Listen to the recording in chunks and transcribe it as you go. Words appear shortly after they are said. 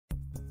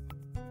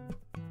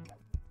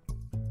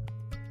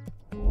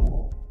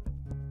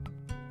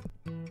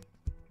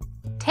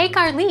Take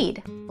our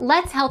lead.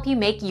 Let's help you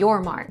make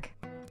your mark.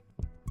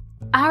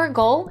 Our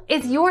goal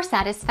is your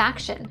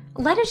satisfaction.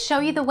 Let us show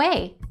you the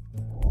way.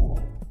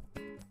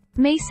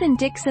 Mason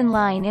Dixon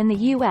line in the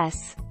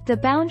U.S., the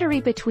boundary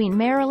between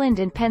Maryland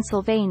and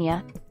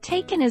Pennsylvania,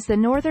 taken as the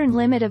northern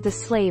limit of the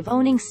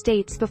slave-owning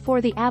states before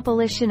the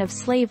abolition of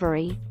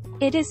slavery.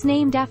 It is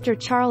named after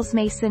Charles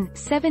Mason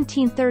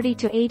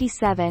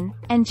 (1730–87)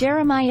 and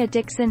Jeremiah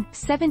Dixon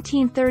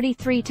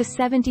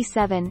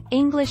 (1733–77),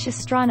 English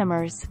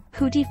astronomers,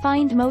 who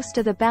defined most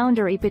of the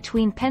boundary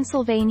between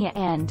Pennsylvania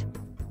and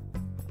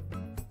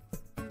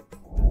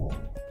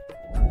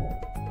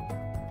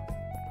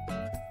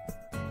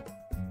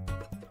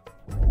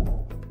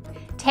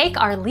Take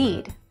our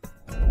lead.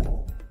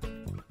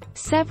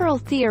 Several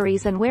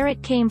theories on where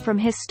it came from.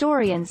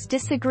 Historians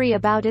disagree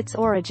about its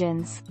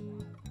origins.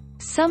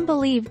 Some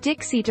believe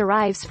Dixie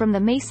derives from the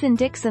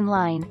Mason-Dixon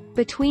line,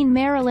 between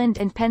Maryland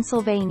and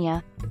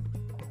Pennsylvania.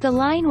 The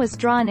line was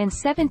drawn in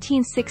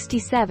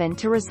 1767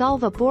 to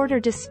resolve a border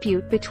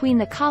dispute between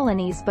the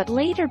colonies, but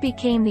later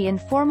became the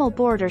informal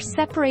border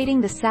separating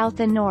the South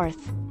and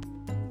North.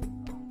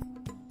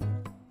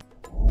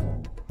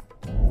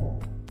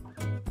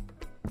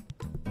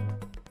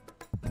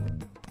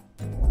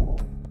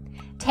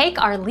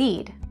 Take our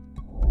lead.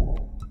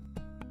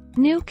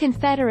 New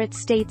Confederate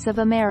States of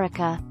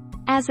America.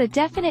 As a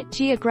definite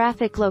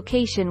geographic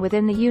location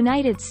within the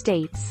United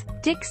States,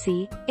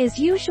 Dixie is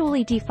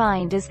usually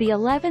defined as the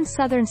 11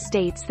 southern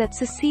states that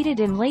seceded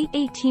in late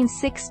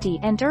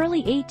 1860 and early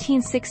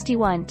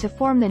 1861 to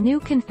form the new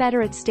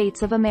Confederate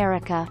States of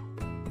America.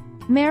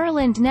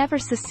 Maryland never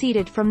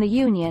seceded from the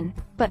Union,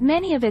 but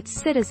many of its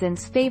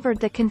citizens favored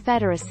the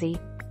Confederacy.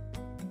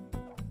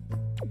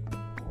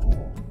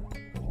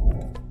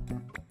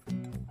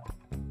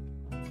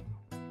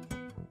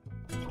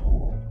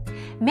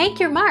 Make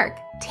your mark.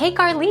 Take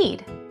our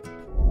lead.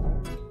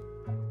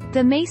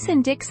 The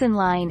Mason-Dixon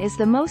line is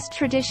the most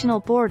traditional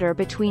border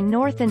between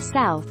North and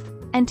South,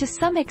 and to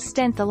some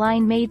extent the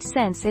line made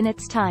sense in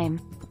its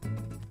time.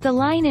 The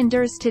line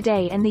endures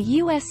today, and the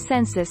U.S.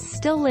 Census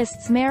still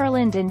lists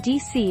Maryland and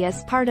D.C.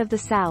 as part of the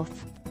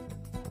South.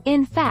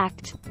 In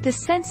fact, the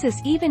census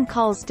even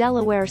calls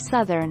Delaware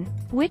Southern,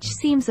 which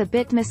seems a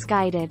bit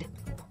misguided.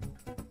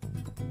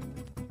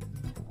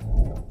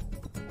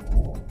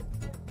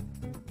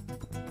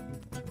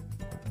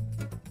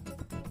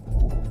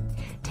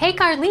 Take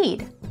our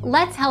lead.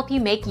 Let's help you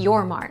make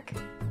your mark.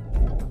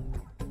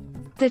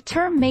 The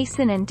term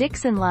Mason and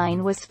Dixon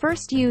line was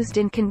first used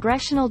in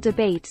congressional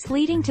debates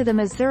leading to the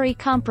Missouri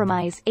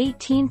Compromise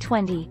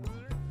 1820.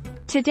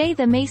 Today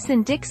the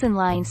Mason-Dixon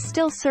line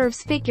still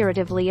serves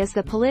figuratively as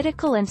the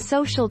political and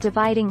social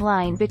dividing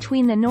line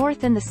between the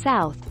North and the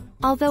South,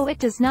 although it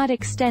does not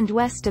extend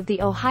west of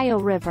the Ohio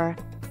River.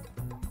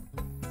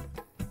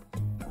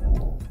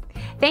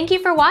 Thank you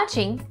for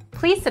watching.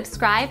 Please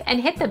subscribe and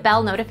hit the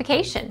bell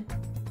notification.